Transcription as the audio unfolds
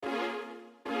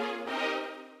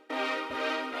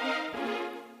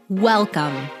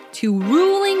Welcome to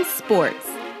Ruling Sports,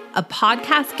 a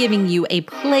podcast giving you a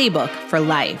playbook for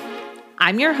life.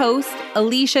 I'm your host,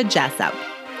 Alicia Jessup.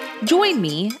 Join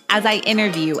me as I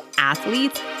interview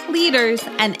athletes, leaders,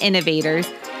 and innovators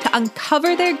to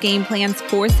uncover their game plans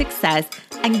for success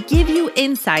and give you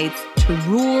insights to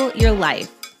rule your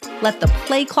life. Let the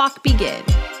play clock begin.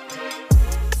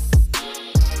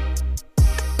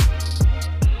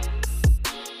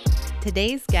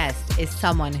 Today's guest is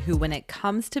someone who, when it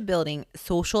comes to building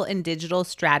social and digital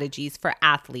strategies for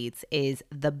athletes, is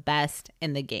the best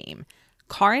in the game.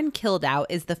 Karin Kildow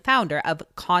is the founder of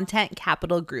Content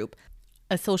Capital Group,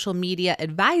 a social media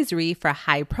advisory for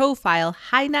high-profile,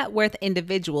 high-net-worth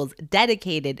individuals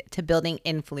dedicated to building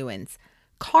influence.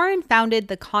 Karin founded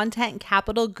the Content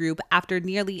Capital Group after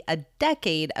nearly a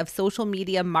decade of social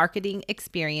media marketing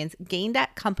experience gained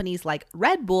at companies like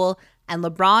Red Bull and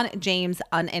LeBron James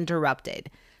Uninterrupted.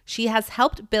 She has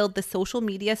helped build the social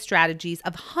media strategies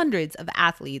of hundreds of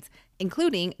athletes,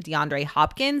 including DeAndre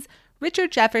Hopkins,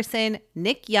 Richard Jefferson,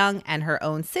 Nick Young, and her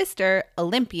own sister,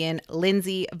 Olympian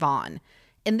Lindsey Vonn.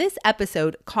 In this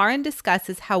episode, Karin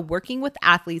discusses how working with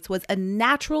athletes was a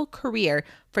natural career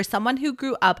for someone who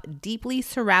grew up deeply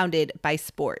surrounded by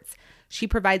sports. She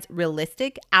provides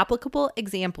realistic, applicable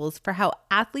examples for how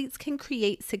athletes can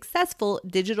create successful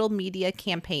digital media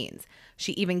campaigns.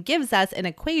 She even gives us an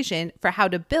equation for how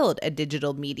to build a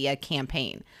digital media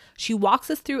campaign. She walks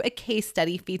us through a case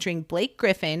study featuring Blake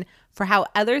Griffin for how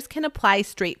others can apply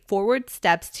straightforward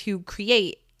steps to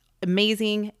create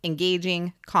amazing,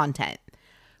 engaging content.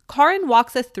 Karin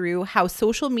walks us through how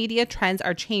social media trends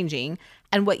are changing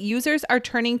and what users are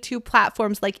turning to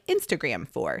platforms like Instagram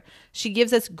for. She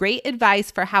gives us great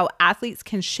advice for how athletes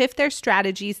can shift their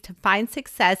strategies to find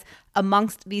success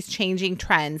amongst these changing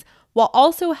trends, while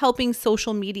also helping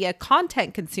social media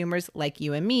content consumers like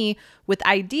you and me with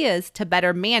ideas to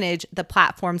better manage the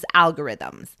platform's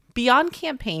algorithms. Beyond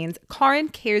campaigns, Karin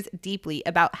cares deeply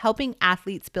about helping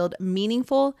athletes build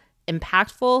meaningful,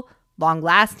 impactful,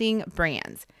 long-lasting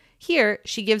brands. Here,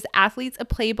 she gives athletes a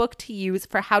playbook to use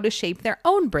for how to shape their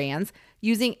own brands,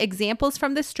 using examples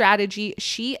from the strategy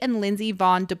she and Lindsey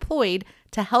Vonn deployed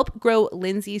to help grow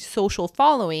Lindsey's social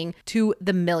following to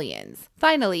the millions.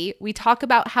 Finally, we talk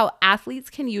about how athletes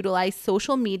can utilize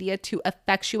social media to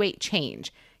effectuate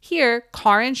change. Here,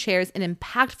 Karin shares an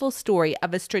impactful story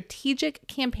of a strategic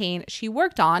campaign she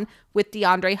worked on with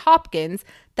DeAndre Hopkins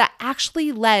that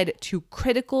actually led to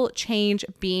critical change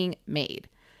being made.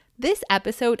 This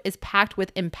episode is packed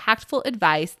with impactful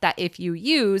advice that, if you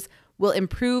use, will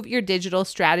improve your digital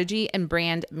strategy and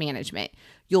brand management.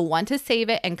 You'll want to save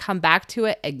it and come back to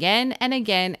it again and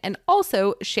again, and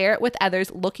also share it with others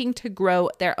looking to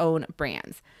grow their own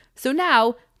brands. So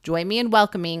now, join me in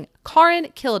welcoming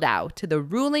Karin Kildow to the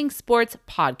Ruling Sports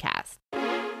Podcast.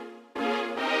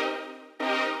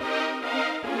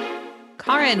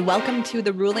 Karin, welcome to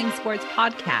the Ruling Sports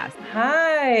Podcast.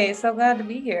 Hi, so glad to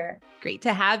be here. Great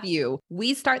to have you.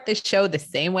 We start the show the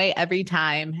same way every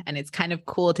time, and it's kind of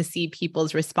cool to see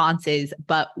people's responses.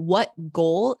 But what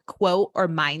goal, quote, or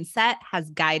mindset has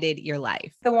guided your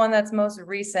life? The one that's most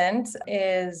recent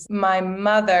is my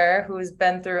mother, who's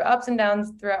been through ups and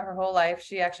downs throughout her whole life.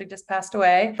 She actually just passed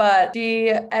away, but she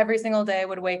every single day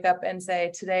would wake up and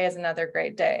say, today is another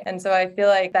great day. And so I feel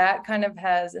like that kind of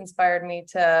has inspired me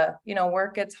to,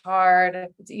 work gets hard.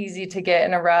 It's easy to get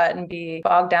in a rut and be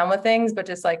bogged down with things, but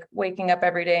just like waking up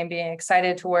every day and being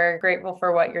excited to work, grateful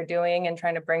for what you're doing and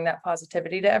trying to bring that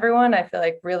positivity to everyone, I feel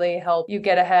like really help you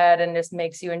get ahead and just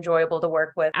makes you enjoyable to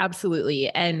work with. Absolutely.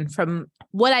 And from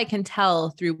what I can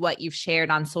tell through what you've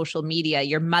shared on social media,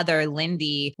 your mother,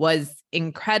 Lindy, was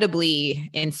incredibly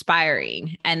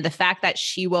inspiring. And the fact that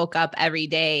she woke up every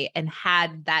day and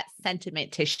had that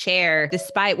sentiment to share,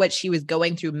 despite what she was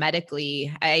going through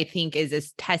medically, I think is a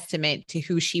testament to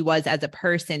who she was as a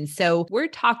person. So we're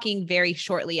talking very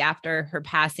shortly after her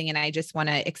passing, and I just want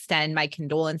to extend my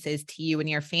condolences to you and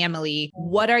your family.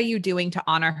 What are you doing to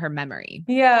honor her memory?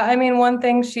 Yeah, one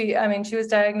thing she was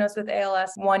diagnosed with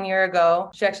ALS 1 year ago.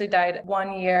 She actually died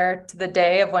 1 year to the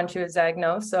day of when she was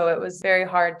diagnosed. So it was very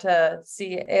hard to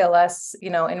see ALS,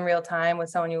 in real time with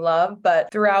someone you love. But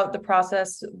throughout the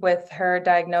process with her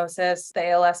diagnosis, the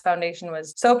ALS Foundation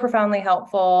was so profoundly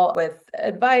helpful with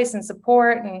advice and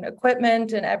support and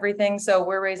equipment and everything. So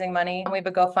we're raising money. We have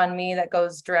a GoFundMe that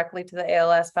goes directly to the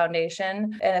ALS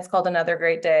Foundation, and it's called Another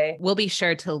Great Day. We'll be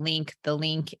sure to link the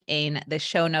link in the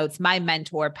show notes. My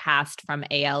mentor passed from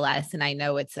ALS, and I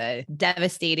know it's a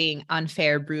devastating,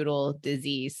 unfair, brutal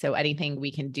disease. So anything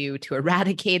we can do to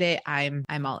eradicate it, I'm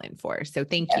all in for. So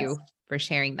thank you for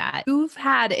sharing that. You've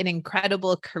had an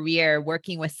incredible career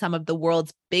working with some of the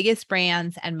world's biggest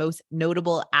brands and most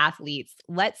notable athletes.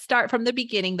 Let's start from the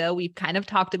beginning, though. We've kind of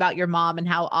talked about your mom and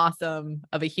how awesome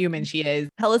of a human she is.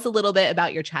 Tell us a little bit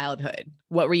about your childhood.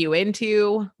 What were you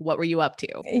into? What were you up to?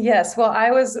 Yes, well,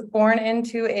 I was born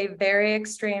into a very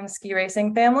extreme ski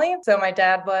racing family. So my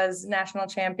dad was national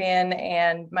champion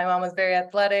and my mom was very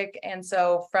athletic. And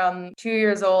so from 2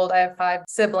 years old, I have five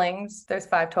siblings. There's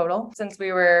five total. Since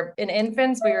we were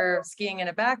infants, we were skiing in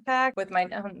a backpack with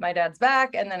my dad's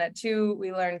back. And then at 2,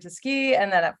 we learned to ski. And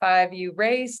then at 5, you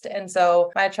raced. And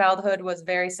so my childhood was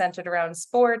very centered around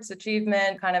sports,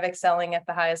 achievement, kind of excelling at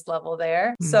the highest level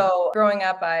there. So growing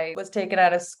up, I was taken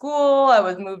out of school. I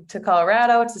was moved to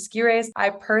Colorado to ski race.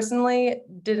 I personally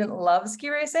didn't love ski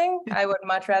racing. I would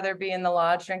much rather be in the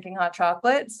lodge drinking hot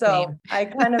chocolate. So I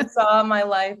kind of saw my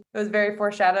life. It was very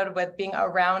foreshadowed with being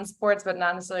around sports, but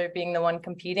not necessarily being the one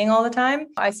competing all the time.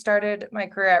 I started my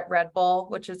career at Red Bull,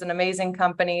 which is an amazing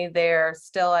company. They're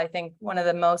still, I think, one of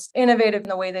the most innovative in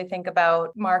the way they think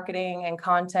about marketing and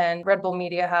content. Red Bull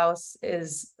Media House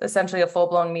is essentially a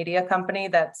full-blown media company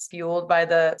that's fueled by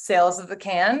the sales of the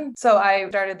can. So I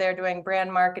started there doing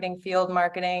brand marketing, field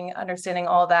marketing, understanding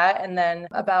all that. And then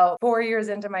about 4 years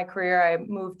into my career, I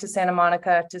moved to Santa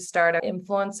Monica to start an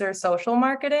influencer social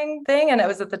marketing thing. And it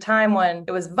was at the time when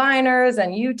it was Viners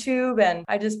and YouTube. And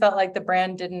I just felt like the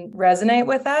brand didn't resonate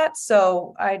with that.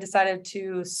 So I decided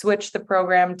to switch the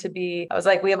program to I was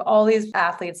like, we have all these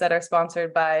athletes that are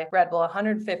sponsored by Red Bull,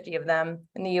 150 of them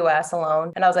in the US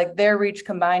alone. And I was like, their reach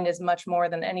combined is much more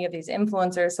than any of these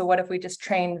influencers. So what if we just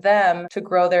trained them to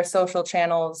grow their social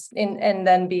channels and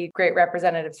then be great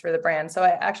representatives for the brand? So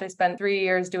I actually spent 3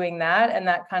 years doing that. And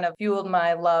that kind of fueled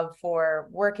my love for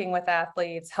working with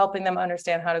athletes, helping them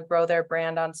understand how to grow their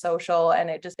brand on social. And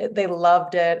they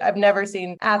loved it. I've never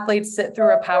seen athletes sit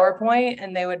through a PowerPoint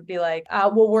and they would be like,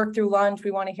 we'll work through lunch.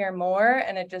 We want to hear more.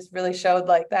 And it just really showed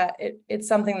like that it's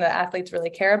something that athletes really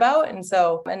care about. And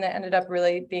it ended up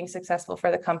really being successful for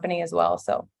the company as well.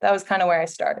 So that was kind of where I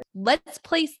started. Let's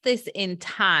place this in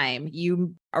time.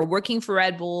 You are working for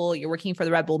Red Bull, you're working for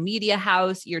the Red Bull Media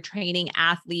House, you're training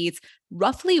athletes.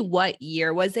 Roughly what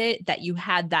year was it that you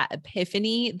had that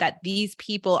epiphany that these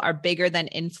people are bigger than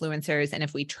influencers? And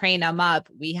if we train them up,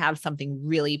 we have something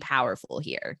really powerful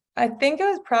here. I think it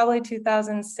was probably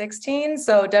 2016.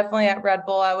 So definitely at Red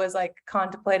Bull, I was like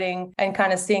contemplating and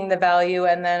kind of seeing the value.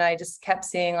 And then I just kept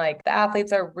seeing like the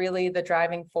athletes are really the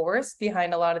driving force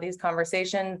behind a lot of these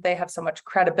conversations. They have so much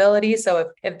credibility.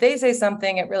 So if they say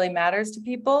something, it really matters to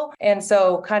people. And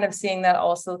so kind of seeing that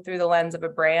also through the lens of a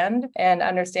brand and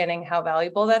understanding how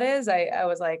valuable that is, I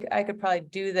was like, I could probably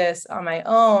do this on my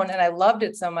own. And I loved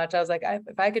it so much. I was like,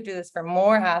 if I could do this for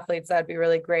more athletes, that'd be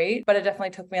really great. But it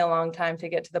definitely took me a long time to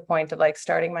get to the point of like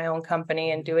starting my own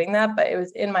company and doing that. But it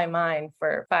was in my mind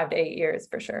for 5 to 8 years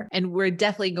for sure. And we're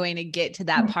definitely going to get to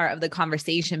that part of the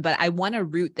conversation, but I want to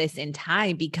root this in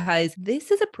time because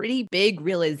this is a pretty big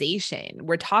realization.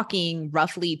 We're talking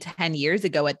roughly 10 years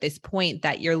ago at this point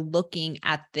that you're looking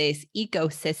at this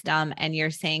ecosystem and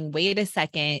you're saying, wait a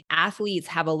second, athletes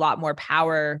have a lot more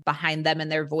power behind them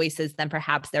and their voices than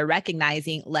perhaps they're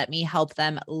recognizing. Let me help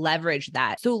them leverage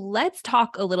that. So let's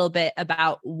talk a little bit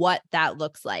about what that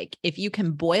looks like. If you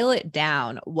can boil it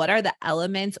down, what are the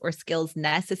elements or skills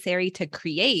necessary to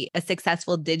create a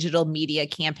successful digital media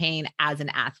campaign as an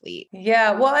athlete?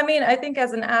 Yeah, well, I mean, I think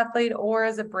as an athlete or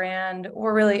as a brand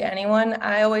or really anyone,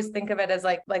 I always think of it as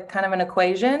like kind of an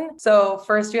equation. So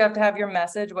first you have to have your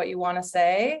message, what you want to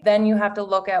say. Then you have to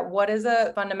look at what is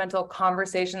a fundamental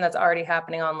conversation that's already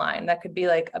happening online. That could be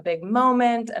like a big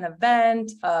moment, an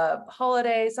event, a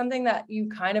holiday, something that you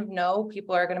kind of know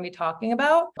people are going to be talking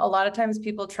about. A lot of times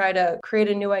people try to create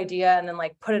a new idea and then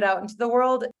like put it out into the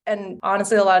world. And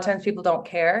honestly, a lot of times people don't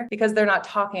care because they're not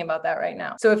talking about that right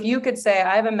now. So if you could say,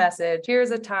 I have a message,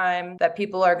 here's a time that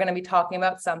people are going to be talking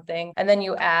about something, and then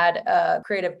you add a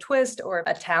creative twist or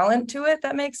a talent to it,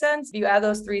 that makes sense. If you add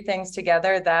those three things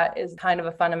together, that is kind of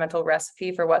a fundamental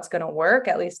recipe for what's going to work,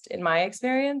 at least in my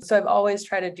experience. So I've always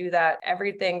tried to do that,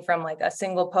 everything from like a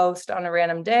single post on a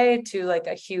random day to like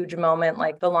a huge moment,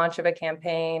 like the launch of a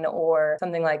campaign or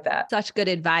something like that. Such good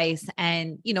advice.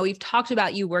 And, we've talked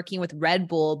about you working with Red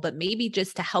Bull, but maybe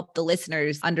just to help the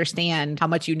listeners understand how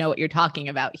much you know what you're talking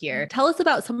about here. Tell us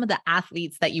about some of the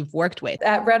athletes that you've worked with.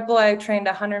 At Red Bull, I trained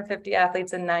 150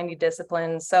 athletes in 90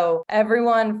 disciplines. So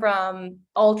everyone from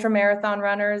ultra marathon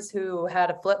runners who had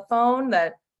a flip phone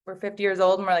that we're 50 years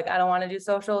old and we're like, I don't want to do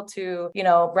social, to,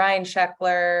 Brian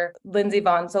Scheckler, Lindsey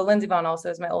Vaughn. So Lindsey Vaughn also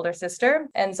is my older sister.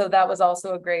 And so that was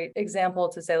also a great example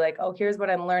to say like, oh, here's what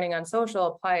I'm learning on social,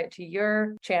 apply it to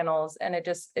your channels. And it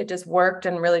just worked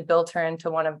and really built her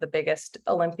into one of the biggest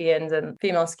Olympians and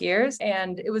female skiers.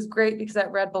 And it was great because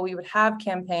at Red Bull, we would have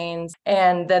campaigns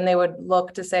and then they would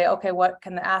look to say, okay, what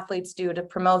can the athletes do to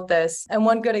promote this? And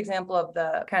one good example of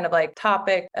the kind of like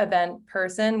topic event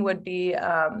person would be,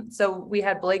 so we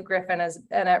had Blake Griffin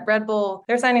and at Red Bull,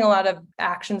 they're signing a lot of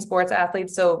action sports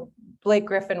athletes. So Blake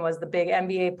Griffin was the big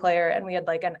NBA player, and we had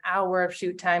like an hour of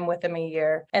shoot time with him a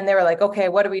year. And they were like, okay,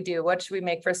 what do we do? What should we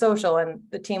make for social? And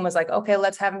the team was like, okay,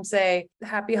 let's have him say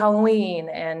Happy Halloween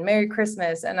and Merry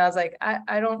Christmas. And I was like,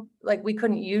 I don't like, we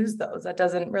couldn't use those. That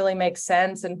doesn't really make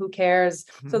sense. And who cares?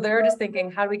 So they were just thinking,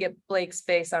 how do we get Blake's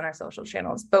face on our social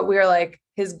channels? But we were like,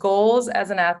 his goals as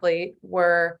an athlete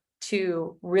were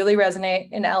to really resonate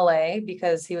in LA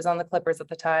because he was on the Clippers at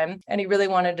the time. And he really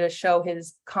wanted to show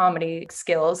his comedy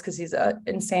skills because he's an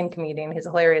insane comedian. He's a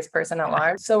hilarious person at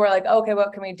large. So we're like, okay,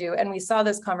 what can we do? And we saw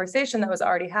this conversation that was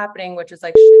already happening, which is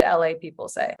like shit LA people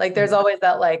say. Like there's always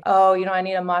that like, oh, I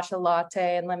need a matcha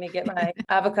latte and let me get my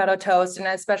avocado toast. And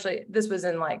especially this was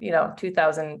in like,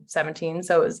 2017.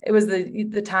 So it was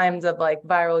the times of like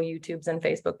viral YouTubes and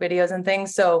Facebook videos and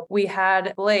things. So we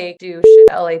had Blake do shit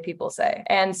LA people say.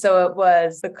 And so it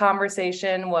was, the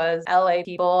conversation was LA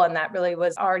people, and that really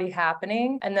was already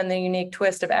happening. And then the unique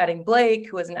twist of adding Blake,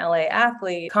 who was an LA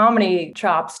athlete, comedy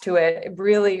chops to it. It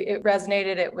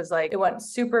resonated. It was like, it went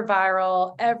super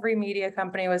viral. Every media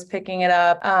company was picking it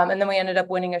up. And then we ended up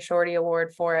winning a Shorty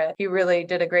Award for it. He really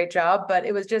did a great job, but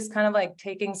it was just kind of like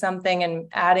taking something and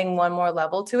adding one more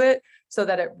level to it, so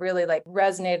that it really like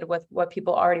resonated with what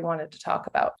people already wanted to talk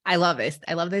about. I love this.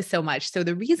 I love this so much. So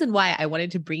the reason why I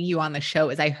wanted to bring you on the show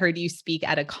is I heard you speak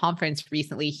at a conference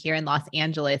recently here in Los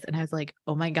Angeles. And I was like,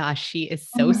 oh my gosh, she is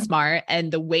so smart.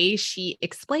 And the way she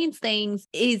explains things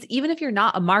is, even if you're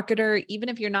not a marketer, even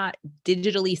if you're not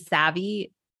digitally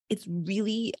savvy, it's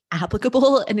really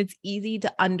applicable and it's easy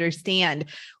to understand.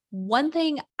 One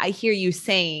thing I hear you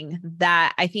saying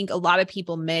that I think a lot of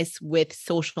people miss with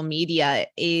social media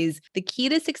is the key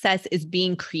to success is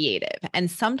being creative. And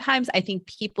sometimes I think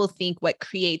people think what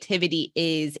creativity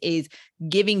is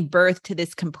giving birth to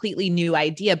this completely new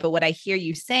idea. But what I hear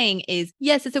you saying is,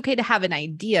 yes, it's okay to have an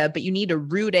idea, but you need to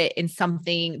root it in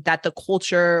something that the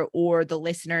culture or the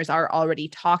listeners are already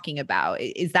talking about.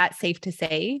 Is that safe to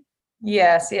say?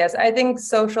 Yes. I think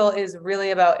social is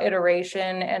really about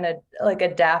iteration and like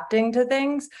adapting to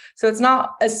things. So it's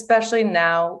not, especially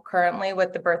now, currently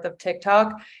with the birth of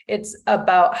TikTok, it's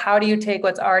about how do you take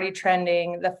what's already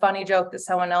trending, the funny joke that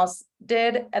someone else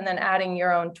did, and then adding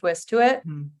your own twist to it.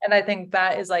 And I think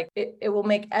that is like, it will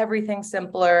make everything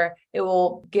simpler. It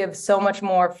will give so much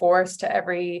more force to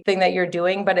everything that you're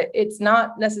doing, but it's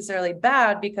not necessarily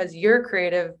bad because your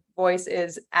creative voice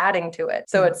is adding to it.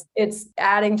 So it's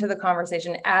adding to the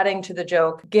conversation, adding to the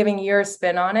joke, giving your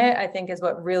spin on it, I think is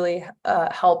what really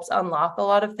helps unlock a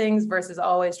lot of things versus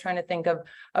always trying to think of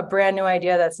a brand new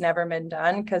idea that's never been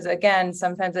done. Because again,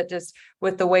 sometimes it just,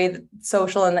 with the way that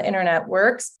social and the internet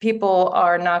works, people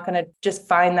are not going to just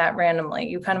find that randomly.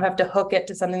 You kind of have to hook it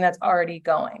to something that's already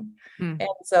going. And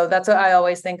so that's what I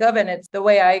always think of. And it's the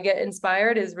way I get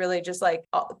inspired is really just like,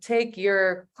 take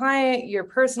your client, your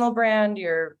personal brand,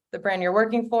 the brand you're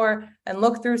working for, and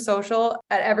look through social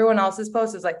at everyone else's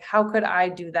posts. Is like, how could I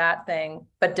do that thing,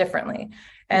 but differently?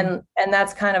 And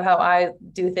that's kind of how I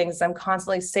do things. I'm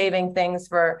constantly saving things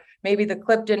for, maybe the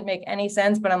clip didn't make any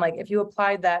sense, but I'm like, if you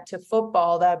applied that to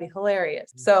football, that'd be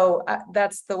hilarious. So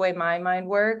that's the way my mind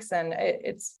works. And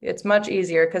it's much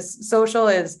easier because social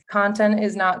is, content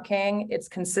is not king. It's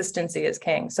consistency is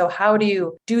king. So how do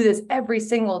you do this every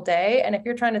single day? And if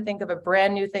you're trying to think of a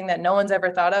brand new thing that no one's ever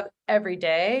thought of every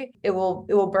day, it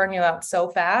will burn you out so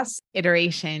fast.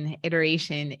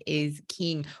 Iteration is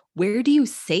king. Where do you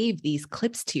save these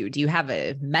clips to? Do you have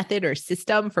a method or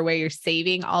system for where you're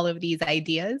saving all of these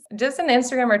ideas? Just in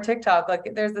Instagram or TikTok,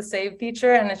 like there's the save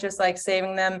feature, and it's just like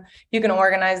saving them. You can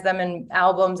organize them in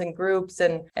albums and groups.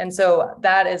 And so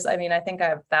that is, I mean, I think I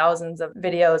have thousands of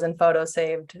videos and photos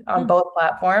saved on both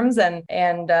platforms, and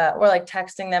or like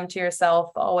texting them to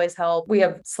yourself always help. We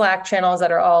have Slack channels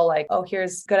that are all like, oh,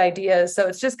 here's good ideas. So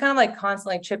it's just kind of like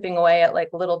constantly chipping away at like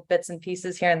little bits and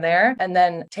pieces here and there, and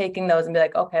then taking those and be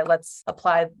like, okay, okay, let's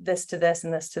apply this to this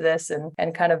and this to this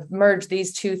and kind of merge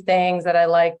these two things that I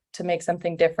like to make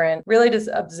something different. Really just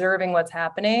observing what's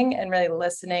happening and really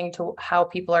listening to how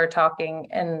people are talking.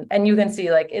 And you can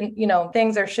see like,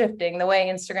 things are shifting. The way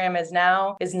Instagram is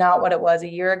now is not what it was a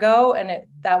year ago. And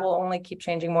that will only keep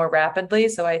changing more rapidly.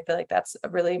 So I feel like that's a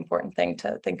really important thing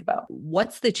to think about.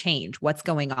 What's the change? What's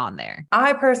going on there?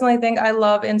 I personally think I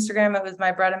love Instagram. It was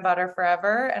my bread and butter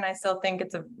forever. And I still think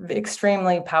it's an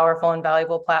extremely powerful and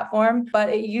valuable platform. But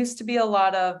it used to be a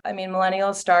lot of,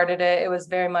 millennials started it. It was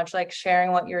very much like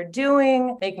sharing what you're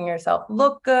doing, making yourself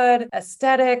look good,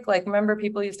 aesthetic. Like, remember,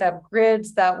 people used to have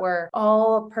grids that were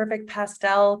all a perfect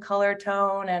pastel color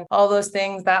tone and all those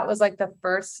things. That was like the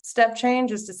first step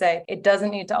change, is to say it doesn't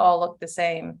need to all look the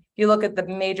same. You look at the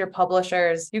major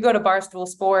publishers, you go to Barstool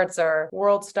Sports or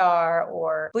World Star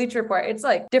or Bleacher Report, it's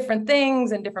like different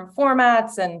things and different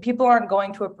formats. And people aren't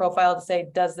going to a profile to say,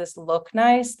 does this look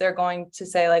nice? They're going to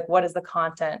say, like, what is the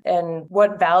content and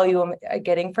what value am I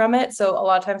getting from it? So a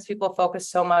lot of times people focus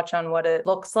so much on what it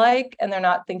looks like, and they're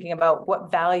not thinking about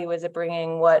what value is it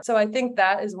bringing, what. So I think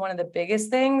that is one of the biggest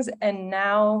things. And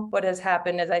now what has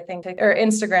happened is, I think,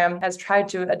 Instagram has tried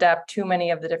to adapt too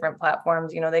many of the different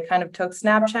platforms. They kind of took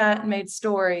Snapchat and made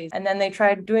stories, and then they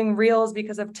tried doing reels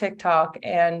because of TikTok,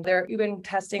 and they're even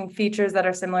testing features that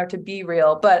are similar to Be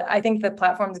Real. But I think the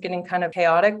platform is getting kind of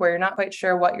chaotic where you're not quite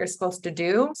sure what you're supposed to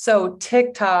do. So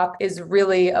TikTok is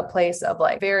really a place of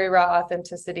like very raw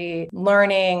authenticity,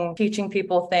 learning, teaching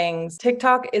people things.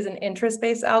 TikTok is an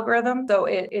interest-based algorithm, so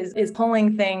it is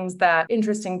pulling things that are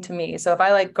interesting to me. So if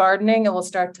I like gardening, it will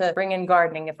start to bring in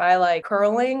gardening. If I like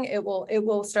curling, it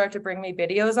will start to bring me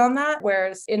videos on that.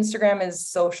 Whereas Instagram is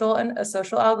social and a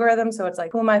social algorithm. So it's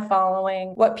like, who am I following?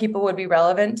 What people would be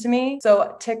relevant to me?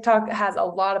 So TikTok has a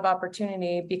lot of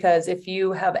opportunity, because if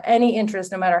you have any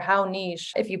interest, no matter how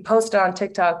niche, if you post it on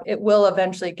TikTok, it will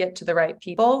eventually get to the right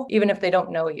people, even if they don't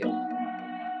know you.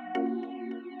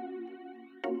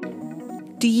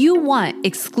 Do you want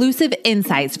exclusive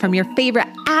insights from your favorite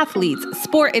athletes,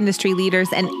 sport industry leaders,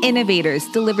 and innovators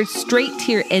delivered straight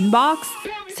to your inbox?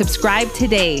 Subscribe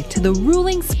today to the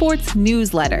Ruling Sports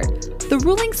newsletter. The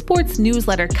Ruling Sports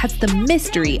newsletter cuts the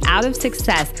mystery out of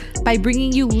success by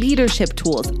bringing you leadership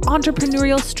tools,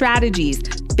 entrepreneurial strategies,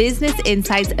 business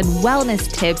insights, and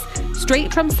wellness tips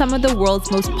straight from some of the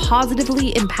world's most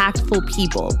positively impactful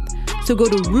people. So go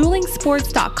to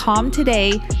rulingsports.com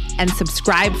today and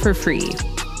subscribe for free.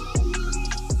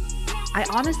 I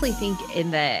honestly think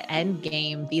in the end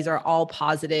game, these are all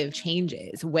positive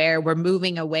changes where we're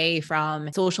moving away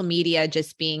from social media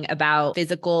just being about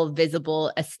physical,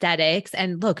 visible aesthetics.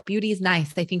 And look, beauty is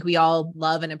nice. I think we all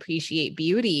love and appreciate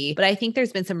beauty, but I think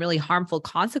there's been some really harmful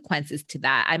consequences to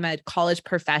that. I'm a college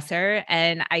professor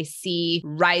and I see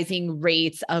rising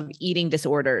rates of eating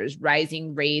disorders,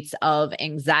 rising rates of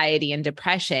anxiety and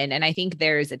depression. And I think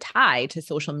there's a tie to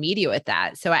social media with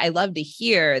that. So I love to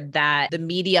hear that the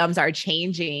mediums are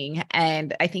changing,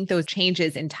 and I think those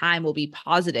changes in time will be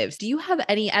positive. Do you have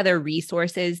any other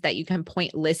resources that you can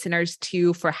point listeners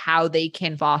to for how they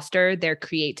can foster their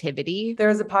creativity?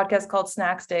 There's a podcast called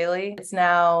Snacks Daily. It's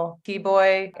now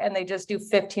T-Boy, and they just do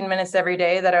 15 minutes every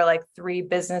day that are like 3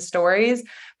 business stories,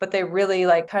 but they really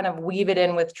like kind of weave it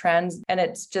in with trends. And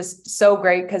it's just so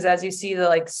great because as you see the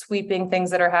like sweeping things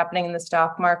that are happening in the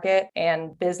stock market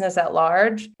and business at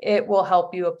large, it will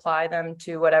help you apply them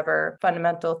to whatever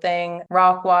fundamental thing.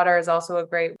 Rockwater is also a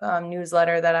great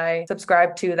newsletter that I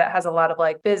subscribe to that has a lot of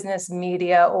like business,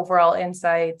 media, overall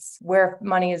insights, where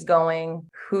money is going,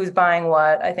 who's buying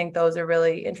what. I think those are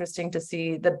really interesting to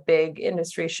see the big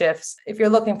industry shifts. If you're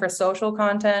looking for social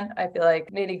content, I feel like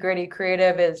Nitty Gritty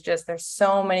Creative is just, there's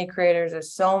so many creators,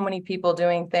 there's so many people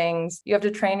doing things. You have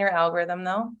to train your algorithm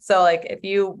though. So like if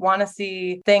you want to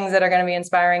see things that are going to be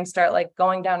inspiring, start like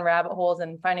going down rabbit holes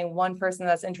and finding one person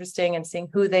that's interesting and seeing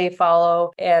who they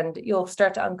follow, and you'll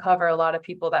start to uncover a lot of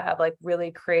people that have like really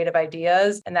creative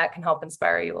ideas, and that can help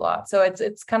inspire you a lot. So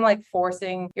it's kind of like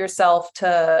forcing yourself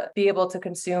to be able to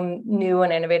consume new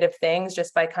and innovative things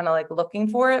just by kind of like looking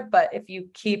for it. But if you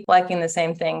keep liking the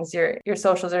same things, your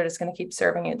socials are just going to keep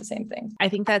serving you the same things. I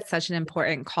think that's such an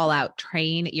important call out.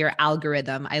 Train your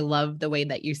algorithm. I love the way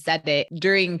that you said it.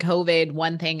 During COVID,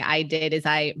 one thing I did is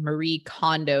I Marie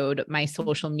Kondo'd my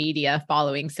social media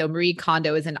following. So Marie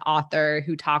Kondo is an author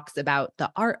who talks about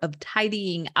the art of of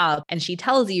tidying up. And she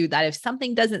tells you that if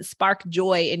something doesn't spark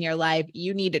joy in your life,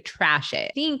 you need to trash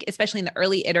it. I think, especially in the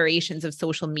early iterations of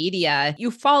social media,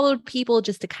 you followed people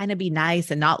just to kind of be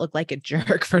nice and not look like a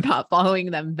jerk for not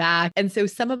following them back. And so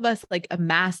some of us like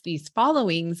amass these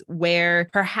followings where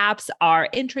perhaps our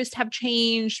interests have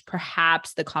changed,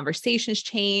 perhaps the conversations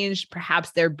changed,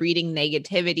 perhaps they're breeding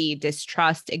negativity,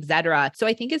 distrust, etc. So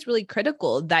I think it's really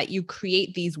critical that you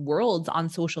create these worlds on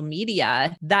social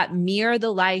media that mirror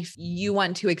the life you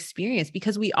want to experience,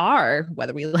 because we are,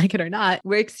 whether we like it or not,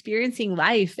 we're experiencing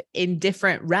life in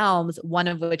different realms, one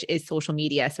of which is social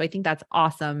media. So I think that's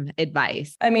awesome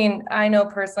advice. I mean, I know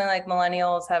personally, like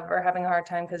millennials are having a hard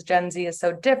time because Gen Z is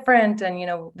so different,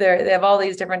 and they have all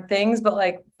these different things. But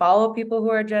like, follow people who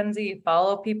are Gen Z,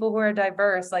 follow people who are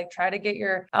diverse. Like, try to get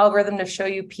your algorithm to show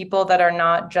you people that are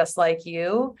not just like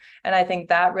you. And I think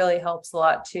that really helps a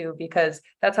lot too, because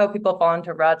that's how people fall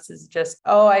into ruts, is just,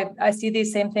 oh, I see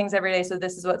these same things every day, so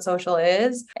this is what social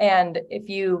is. And if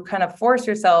you kind of force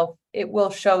yourself, it will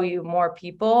show you more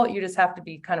people. You just have to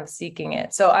be kind of seeking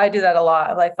it. So I do that a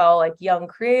lot. I follow like young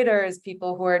creators,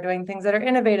 people who are doing things that are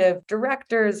innovative,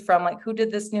 directors from like, who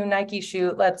did this new Nike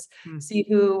shoot? Let's see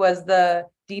who was the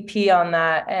DP on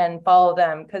that and follow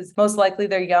them, because most likely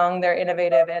they're young, they're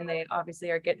innovative, and they obviously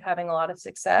are having a lot of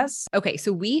success. Okay,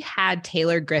 so we had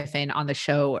Taylor Griffin on the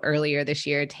show earlier this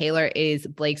year. Taylor is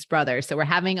Blake's brother. So we're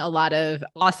having a lot of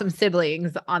awesome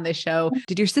siblings on the show.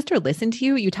 Did your sister listen to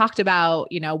you? You talked about,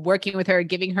 working with her,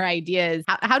 giving her ideas.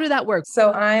 How did that work?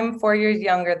 So I'm 4 years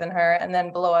younger than her. And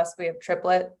then below us, we have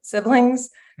triplet siblings,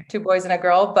 2 boys and a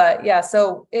girl. But yeah,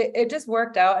 so it just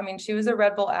worked out. I mean, she was a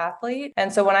Red Bull athlete.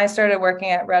 And so when I started working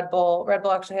at Red Bull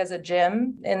actually has a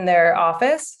gym in their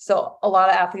office. So a lot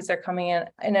of athletes are coming in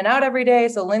and out every day.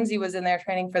 So Lindsay was in there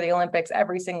training for the Olympics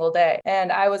every single day.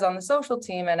 And I was on the social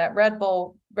team, and at Red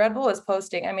Bull is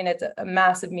posting. I mean, it's a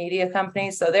massive media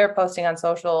company, so they're posting on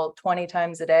social 20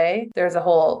 times a day. There's a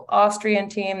whole Austrian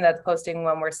team that's posting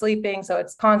when we're sleeping. So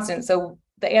it's constant. So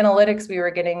the analytics we were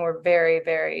getting were very,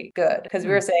 very good, because we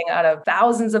were saying out of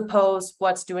thousands of posts,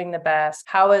 what's doing the best?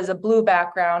 How is a blue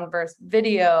background versus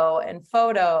video and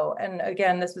photo? And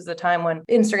again, this was the time when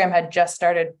Instagram had just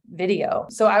started video.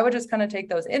 So I would just kind of take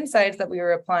those insights that we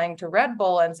were applying to Red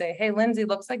Bull and say, hey, Lindsay,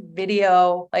 looks like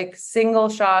video, like single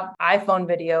shot iPhone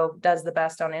video does the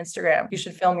best on Instagram. You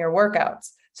should film your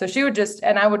workouts. So she would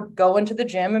and I would go into the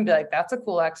gym and be like, that's a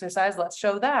cool exercise. Let's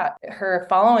show that. Her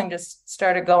following just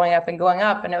started going up and going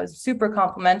up. And it was super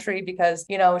complimentary because,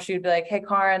 she would be like, hey,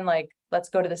 Karin, like, let's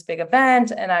go to this big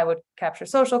event. And I would capture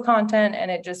social content, and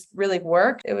it just really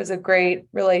worked. It was a great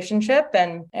relationship,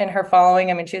 and her following,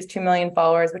 I mean, she has 2 million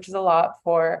followers, which is a lot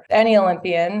for any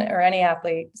Olympian or any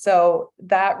athlete. So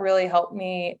that really helped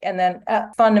me. And then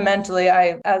fundamentally,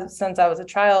 since I was a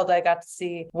child, I got to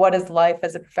see what does life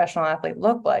as a professional athlete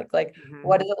look like? Like,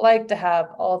 what is it like to have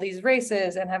all these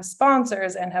races and have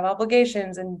sponsors and have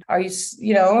obligations? And are you,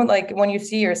 like when you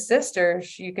see your sister,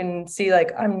 you can see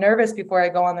like, I'm nervous before I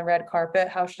go on the red carpet.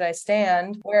 How should I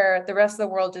stand? Where the rest of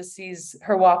the world just sees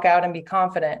her walk out and be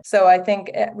confident. So I think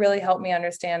it really helped me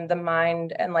understand the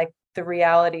mind and like the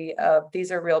reality of these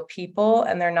are real people,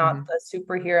 and they're not the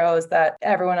superheroes that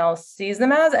everyone else sees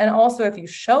them as. And also, if you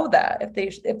show that,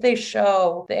 if they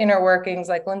show the inner workings,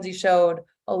 like Lindsay showed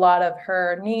a lot of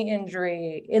her knee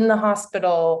injury in the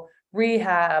hospital,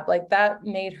 rehab, like that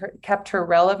kept her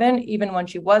relevant even when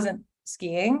she wasn't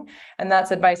skiing. And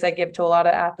that's advice I give to a lot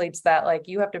of athletes, that like,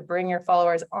 you have to bring your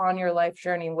followers on your life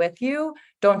journey with you.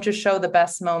 Don't just show the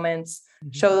best moments,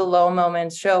 show the low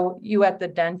moments, show you at the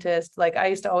dentist. Like I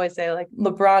used to always say, like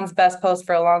LeBron's best post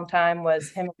for a long time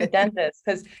was him at the dentist,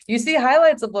 because you see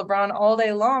highlights of LeBron all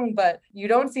day long, but you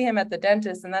don't see him at the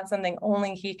dentist. And that's something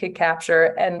only he could capture,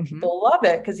 and people love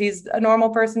it because he's a normal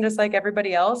person just like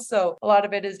everybody else. So a lot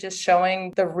of it is just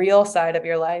showing the real side of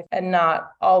your life and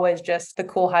not always just the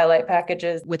cool highlight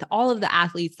packages. With all of the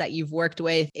athletes that you've worked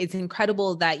with, it's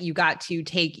incredible that you got to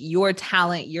take your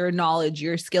talent, your knowledge,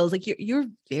 your skills. Like you're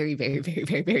very, very, very,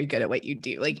 very, very good at what you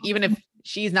do. Like even if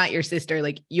she's not your sister,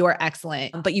 like you're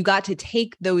excellent, but you got to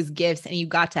take those gifts and you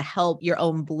got to help your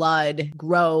own blood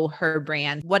grow her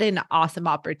brand. What an awesome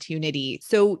opportunity.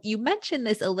 So you mentioned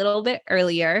this a little bit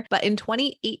earlier, but in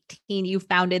 2018, you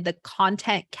founded the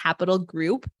Content Capital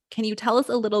Group. Can you tell us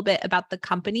a little bit about the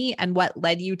company and what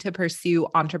led you to pursue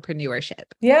entrepreneurship?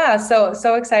 Yeah,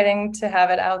 so exciting to have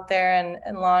it out there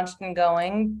and launched and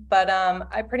going. But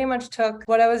I pretty much took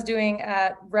what I was doing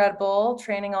at Red Bull,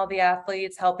 training all the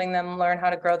athletes, helping them learn how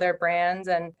to grow their brands.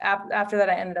 And after that,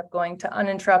 I ended up going to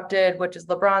Uninterrupted, which is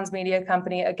LeBron's media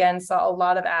company. Again, saw a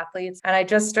lot of athletes. And I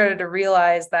just started to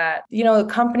realize that,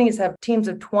 companies have teams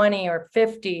of 20 or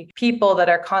 50 people that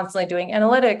are constantly doing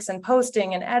analytics and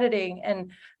posting and editing.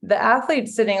 And the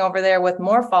athletes sitting over there with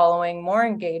more following, more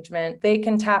engagement, they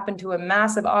can tap into a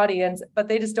massive audience, but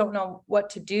they just don't know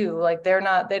what to do. Like they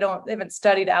haven't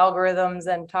studied algorithms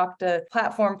and talked to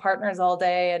platform partners all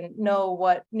day and know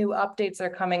what new updates are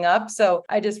coming up. So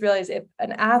I just realized if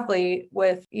an athlete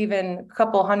with even a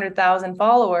couple 100,000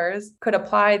 followers could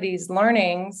apply these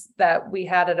learnings that we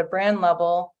had at a brand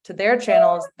level to their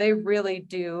channels, they really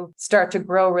do start to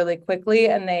grow really quickly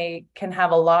and they can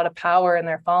have a lot of power in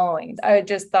their followings. I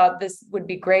just thought this would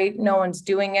be great. No one's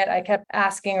doing it. I kept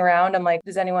asking around. I'm like,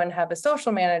 does anyone have a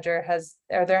social manager?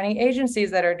 Are there any agencies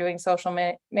that are doing social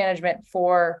management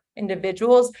for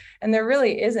individuals? And there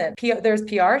really isn't. There's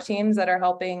PR teams that are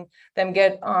helping them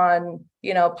get on,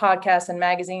 podcasts and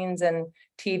magazines and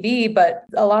TV, but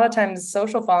a lot of times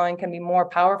social following can be more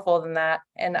powerful than that.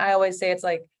 And I always say it's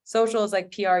like social is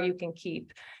like PR you can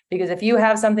keep. Because if you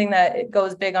have something that it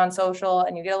goes big on social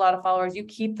and you get a lot of followers, you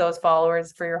keep those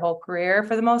followers for your whole career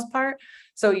for the most part.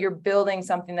 So you're building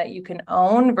something that you can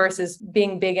own versus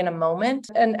being big in a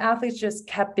moment. And athletes just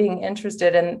kept being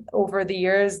interested. And over the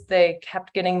years, they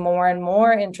kept getting more and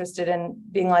more interested in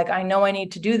being like, I know I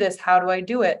need to do this. How do I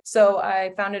do it? So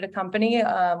I founded a company.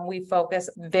 We focus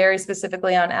very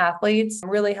specifically on athletes,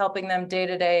 really helping them day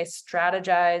to day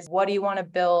strategize. What do you want to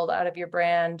build out of your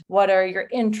brand? What are your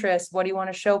interests? What do you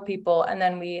want to show people? And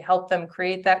then we help them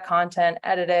create that content,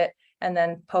 edit it, and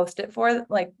then post it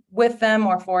with them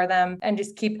or for them, and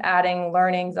just keep adding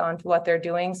learnings onto what they're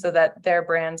doing so that their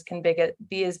brands can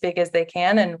be as big as they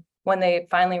can. And when they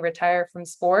finally retire from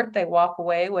sport, they walk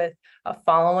away with a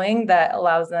following that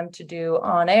allows them to do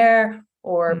on air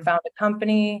or found a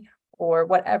company or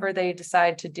whatever they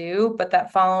decide to do. But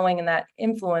that following and that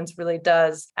influence really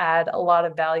does add a lot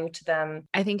of value to them.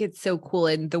 I think it's so cool.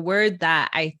 And the word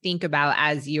that I think about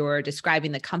as you're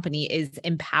describing the company is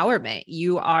empowerment.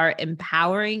 You are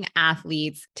empowering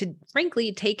athletes to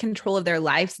frankly take control of their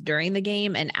lives during the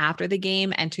game and after the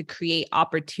game and to create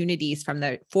opportunities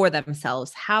for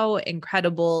themselves. How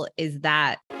incredible is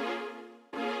that?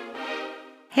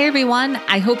 Hey everyone,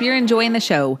 I hope you're enjoying the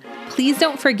show. Please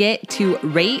don't forget to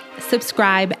rate,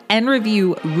 subscribe, and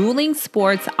review Ruling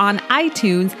Sports on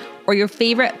iTunes or your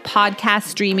favorite podcast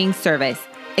streaming service.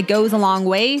 It goes a long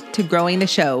way to growing the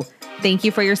show. Thank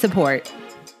you for your support.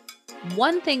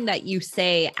 One thing that you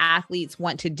say athletes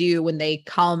want to do when they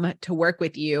come to work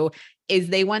with you is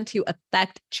they want to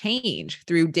affect change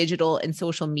through digital and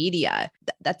social media.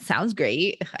 That sounds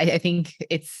great. I think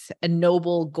it's a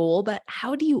noble goal, but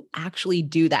how do you actually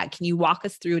do that? Can you walk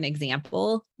us through an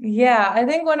example? Yeah, I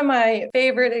think one of my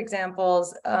favorite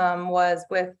examples was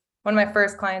with one of my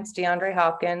first clients, DeAndre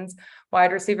Hopkins,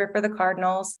 wide receiver for the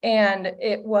Cardinals. And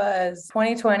it was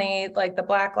 2020, like the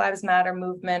Black Lives Matter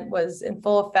movement was in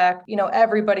full effect.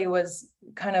 Everybody was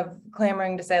kind of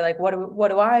clamoring to say, like, what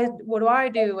do I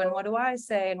do? And what do I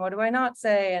say? And what do I not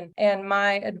say? And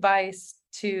my advice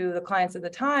to the clients at the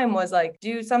time was like,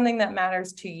 do something that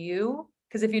matters to you.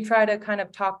 Because if you try to kind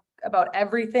of talk about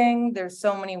everything, there's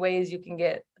so many ways you can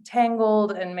get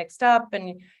tangled and mixed up,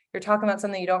 and you're talking about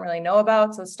something you don't really know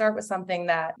about. So start with something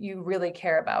that you really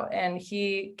care about. And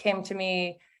he came to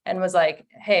me and was like,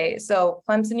 hey, so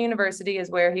Clemson University is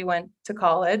where he went to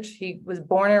college. He was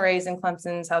born and raised in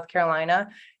Clemson, South Carolina.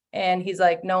 And he's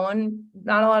like, not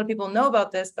a lot of people know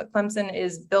about this, but Clemson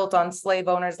is built on slave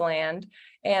owners' land.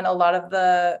 And a lot of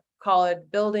the college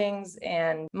buildings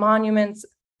and monuments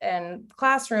and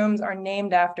classrooms are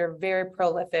named after very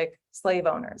prolific slave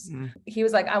owners. He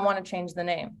was like, I want to change the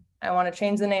name. I want to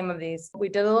change the name of these. We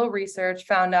did a little research,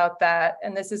 found out that,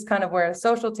 and this is kind of where a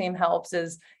social team helps,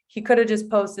 is he could have just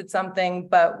posted something,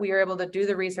 but we were able to do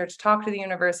the research, talk to the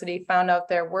university, found out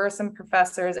there were some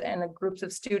professors and groups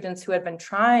of students who had been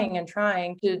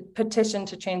trying to petition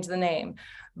to change the name.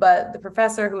 But the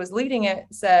professor who was leading it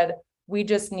said, we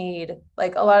just need,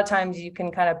 like, a lot of times you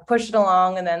can kind of push it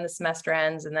along and then the semester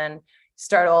ends and then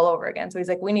start all over again. So he's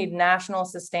like, we need national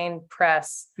sustained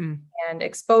press and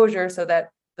exposure so that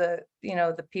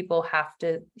the people have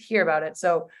to hear about it.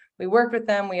 So we worked with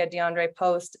them. We had DeAndre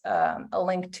post a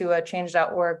link to a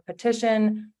change.org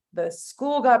petition. the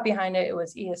school got behind it. It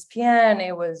was ESPN,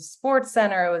 it was Sports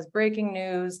Center, it was breaking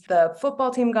news. The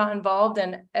football team got involved,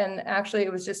 and actually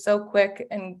it was just so quick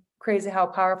and crazy how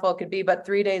powerful it could be. But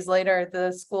 3 days later,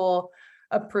 the school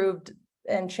approved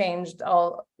and changed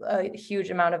a huge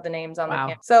amount of the names on the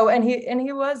campus. So, and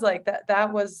he was like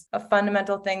that was a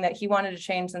fundamental thing that he wanted to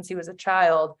change since he was a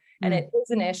child. And it is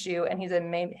an issue, and he's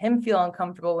made him feel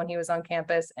uncomfortable when he was on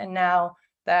campus. And now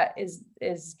that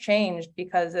is changed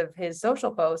because of his social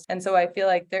posts. And so I feel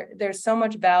like there's so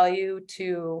much value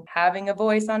to having a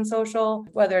voice on social,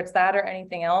 whether it's that or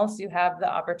anything else. You have the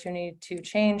opportunity to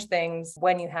change things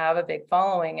when you have a big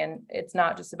following, and it's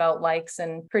not just about likes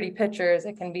and pretty pictures.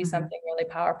 It can be something really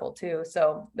powerful too.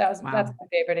 So that's my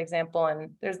favorite example,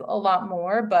 and there's a lot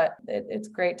more, but it's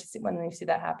great to see when you see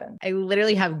that happen. I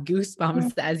literally have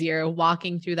goosebumps as you're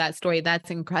walking through that story. That's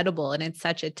incredible. And it's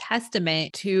such a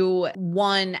testament to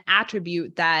one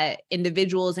attribute that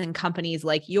individuals and companies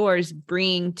like yours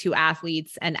bring to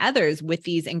athletes and others with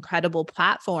these incredible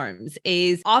platforms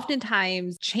is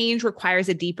oftentimes change requires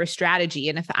a deeper strategy.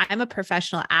 And if I'm a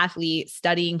professional athlete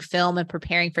studying film and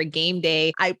preparing for game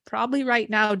day, I probably right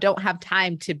now don't have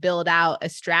time to build out a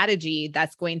strategy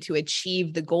that's going to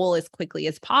achieve the goal as quickly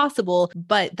as possible.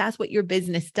 But that's what your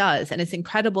business does. And it's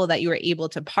incredible that you were able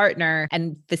to partner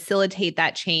and facilitate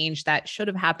that change that should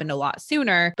have happened a lot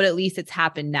sooner, but at least it's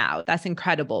happened now. That's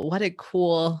incredible. What a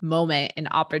cool moment and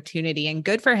opportunity, and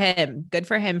good for him. Good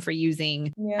for him for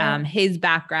using his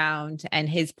background and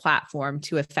his platform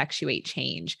to effectuate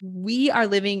change. We are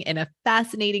living in a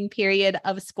fascinating period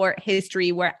of sport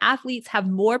history where athletes have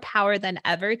more power than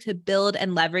ever to build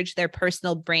and leverage their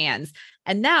personal brands.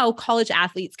 And now college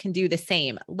athletes can do the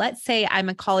same. Let's say I'm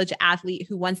a college athlete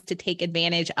who wants to take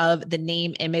advantage of the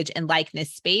name, image, and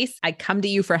likeness space. I come to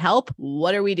you for help.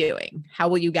 What are we doing? How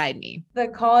will you guide me? The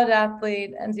college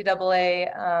athlete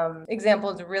NCAA example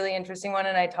is a really interesting one,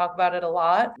 and I talk about it a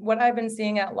lot. What I've been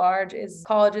seeing at large is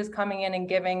colleges coming in and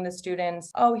giving the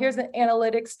students, oh, here's an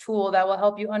analytics tool that will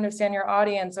help you understand your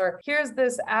audience, or here's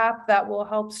this app that will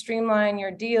help streamline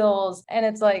your deals. And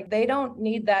it's like, they don't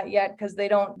need that yet because they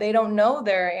don't know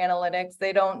their analytics.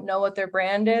 They don't know what their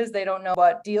brand is. They don't know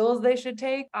what deals they should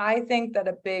take. I think that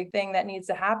a big thing that needs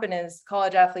to happen is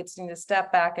college athletes need to step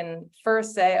back and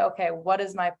first say, okay, what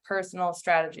is my personal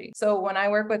strategy? So when I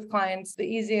work with clients, the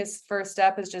easiest first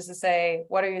step is just to say,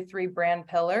 what are your 3 brand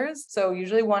pillars? So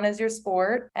usually one is your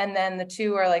sport. And then the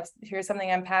 2 are like, here's something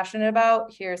I'm passionate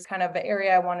about. Here's kind of the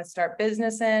area I want to start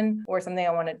business in, or something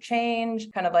I want to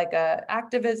change, kind of like a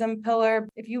activism pillar.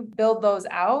 If you build those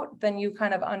out, then you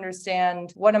kind of understand,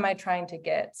 what am I trying to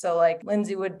get? So like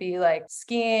Lindsay would be like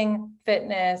skiing,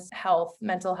 fitness, health,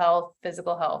 mental health,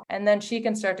 physical health. And then she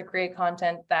can start to create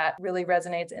content that really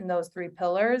resonates in those 3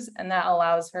 pillars. And that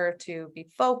allows her to be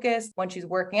focused. When she's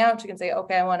working out, she can say,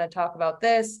 okay, I want to talk about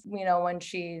this. You know, when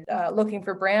she's looking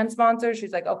for brand sponsors,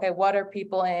 she's like, okay, what are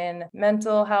people in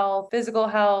mental health, physical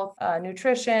health,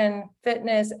 nutrition,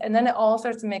 fitness? And then it all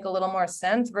starts to make a little more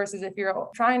sense versus if you're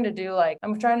trying to do like,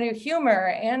 I'm trying to do humor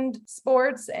and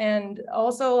sports and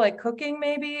also like cooking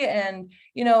maybe, and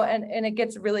you know, and it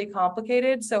gets really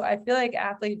complicated. So I feel like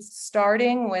athletes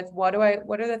starting with what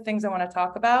are the things I want to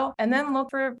talk about, and then look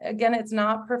for, again, it's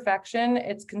not perfection,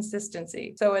 it's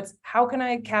consistency. So it's, how can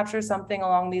I capture something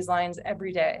along these lines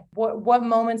every day? What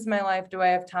moments in my life do I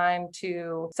have time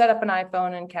to set up an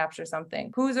iPhone and capture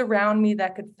something? Who's around me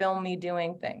that could film me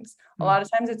doing things? A lot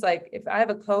of times it's like, if I have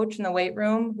a coach in the weight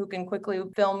room who can quickly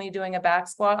film me doing a back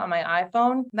squat on my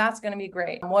iPhone, that's going to be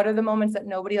great. What are the moments that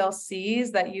nobody else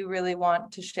sees that you really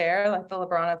want to share, like the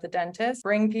LeBron at the dentist?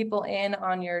 Bring people in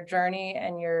on your journey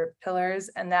and your pillars,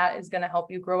 and that is going to help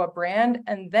you grow a brand.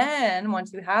 And then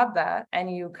once you have that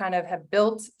and you kind of have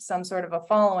built some sort of a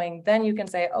following, then you can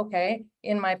say, okay,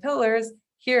 in my pillars,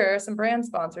 here are some brand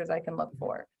sponsors I can look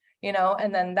for, you know,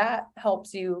 and then that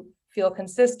helps you feel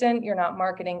consistent. You're not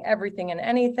marketing everything and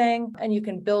anything, and you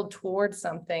can build towards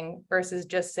something versus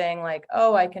just saying like,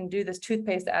 oh, I can do this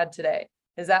toothpaste ad today.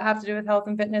 Does that have to do with health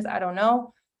and fitness? I don't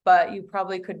know, but you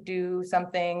probably could do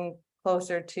something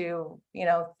closer to, you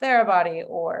know, Therabody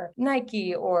or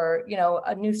Nike or, you know,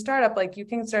 a new startup. Like you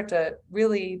can start to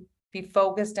really be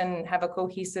focused and have a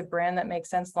cohesive brand that makes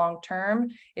sense long-term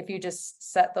if you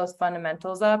just set those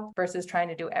fundamentals up versus trying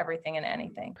to do everything and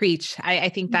anything. Preach. I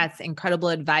think that's incredible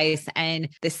advice. And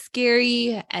the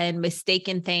scary and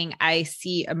mistaken thing I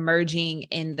see emerging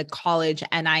in the college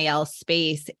NIL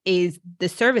space is the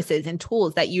services and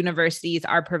tools that universities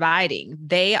are providing.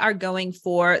 They are going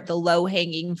for the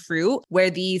low-hanging fruit where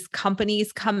these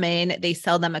companies come in, they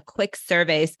sell them a quick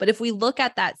service. But if we look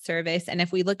at that service and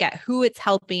if we look at who it's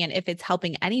helping and if it's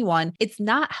helping anyone, it's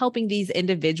not helping these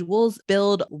individuals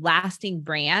build lasting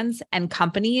brands and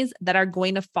companies that are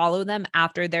going to follow them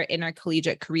after their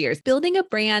intercollegiate careers. Building a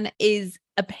brand is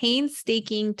a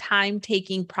painstaking,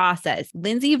 time-taking process.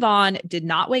 Lindsey Vonn did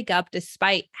not wake up,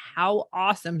 despite how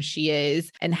awesome she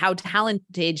is and how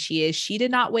talented she is. She did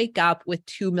not wake up with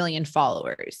 2 million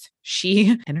followers.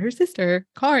 She and her sister,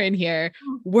 Karin here,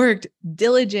 worked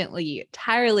diligently,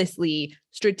 tirelessly,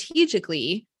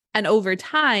 strategically, and over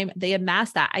time, they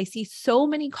amassed that. I see so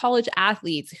many college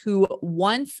athletes who,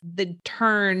 once the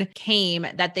turn came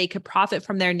that they could profit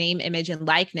from their name, image, and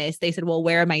likeness, they said, well,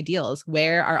 where are my deals?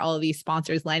 Where are all of these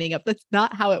sponsors lining up? That's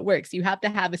not how it works. You have to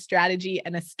have a strategy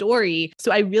and a story.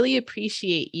 So I really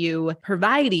appreciate you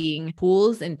providing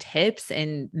tools and tips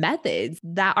and methods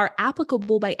that are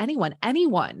applicable by anyone.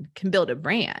 Anyone can build a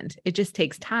brand. It just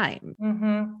takes time.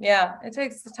 Yeah, it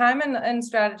takes time and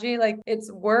strategy. Like, it's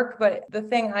work, but the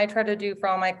thing I try to do for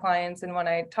all my clients and when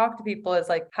I talk to people is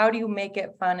like, how do you make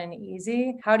it fun and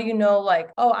easy? How do you know, like,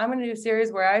 oh, I'm going to do a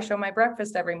series where I show my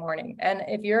breakfast every morning. And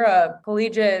if you're a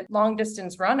collegiate long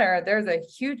distance runner, there's a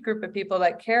huge group of people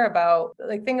that care about,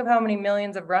 like, think of how many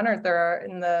millions of runners there are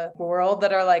in the world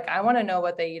that are like, I want to know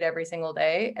what they eat every single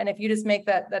day. And if you just make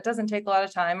that doesn't take a lot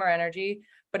of time or energy.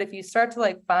 But if you start to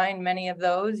like find many of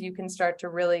those, you can start to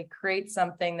really create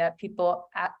something that people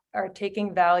are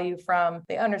taking value from.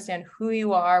 They understand who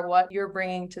you are, what you're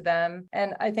bringing to them.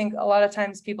 And I think a lot of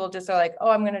times people just are like, oh,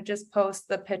 I'm going to just post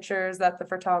the pictures that the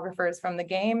photographers from the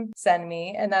game send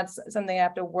me. And that's something I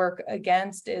have to work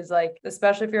against, is like,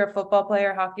 especially if you're a football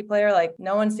player, hockey player, like,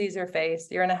 no one sees your face.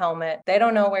 You're in a helmet. They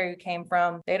don't know where you came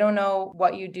from. They don't know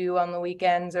what you do on the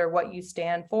weekends or what you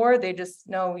stand for. They just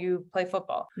know you play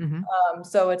football.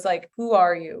 So it's like, who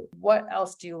are you? What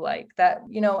else do you like? That,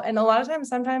 you know, and a lot of times,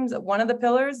 sometimes one of the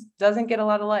pillars doesn't get a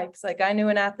lot of likes. Like, I knew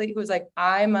an athlete who was like,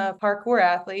 I'm a parkour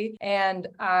athlete and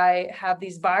I have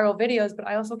these viral videos, but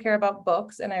I also care about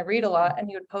books and I read a lot. And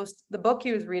he would post the book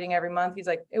he was reading every month. He's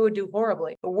like, it would do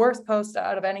horribly. The worst post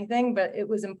out of anything, but it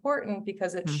was important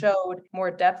because it showed more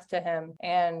depth to him.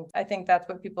 And I think that's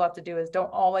what people have to do, is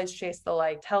don't always chase the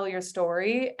like. Tell your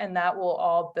story, and that will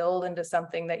all build into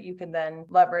something that you can then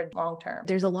leverage long term.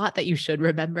 There's a lot that you should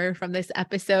remember from this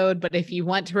episode, but if you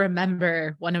want to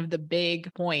remember, one of the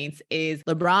big points is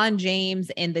LeBron James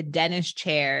in the dentist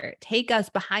chair. Take us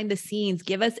behind the scenes,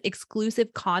 give us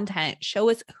exclusive content, show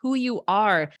us who you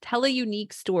are, tell a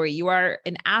unique story. You are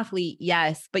an athlete,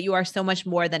 yes, but you are so much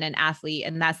more than an athlete.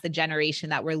 And that's the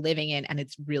generation that we're living in. And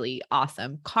it's really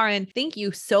awesome. Karin, thank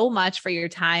you so much for your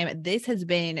time. This has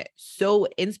been so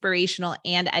inspirational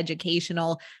and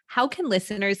educational. How can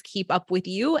listeners keep up with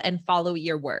you and follow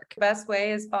your work? The best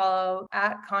way is follow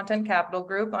 @Content Capital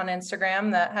Group on Instagram.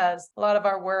 That has a lot of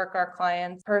our work, our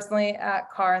clients. Personally,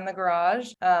 @Car in the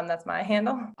Garage. That's my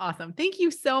handle. Awesome. Thank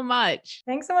you so much.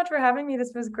 Thanks so much for having me.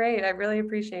 This was great. I really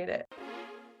appreciate it.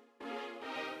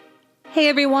 Hey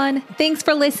everyone, thanks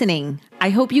for listening.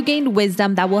 I hope you gained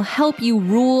wisdom that will help you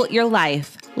rule your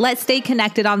life. Let's stay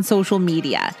connected on social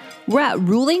media. We're at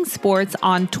Ruling Sports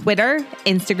on Twitter,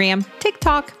 Instagram,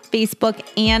 TikTok, Facebook,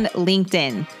 and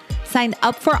LinkedIn. Sign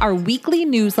up for our weekly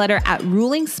newsletter at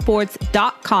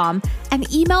rulingsports.com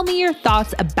and email me your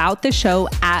thoughts about the show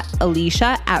at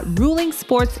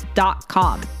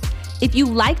alicia@rulingsports.com. If you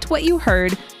liked what you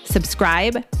heard,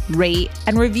 subscribe, rate,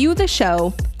 and review the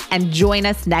show, and join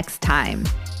us next time.